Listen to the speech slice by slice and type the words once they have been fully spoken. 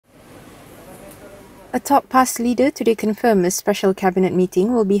A top PAS leader today confirmed a special cabinet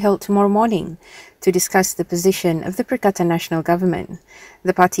meeting will be held tomorrow morning to discuss the position of the Perikatan Nasional government.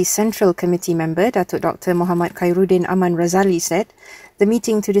 The party's Central Committee member, Datuk Dr. Mohd Khairuddin Aman Razali said the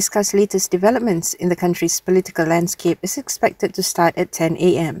meeting to discuss latest developments in the country's political landscape is expected to start at 10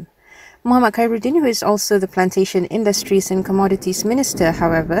 a.m. Mohd Khairuddin, who is also the Plantation Industries and Commodities Minister,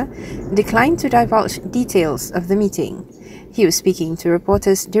 however, declined to divulge details of the meeting. He was speaking to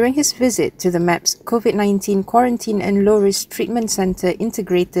reporters during his visit to the MAEPS COVID-19 Quarantine and Low Risk Treatment Centre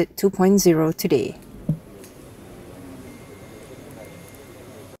Integrated 2.0 today.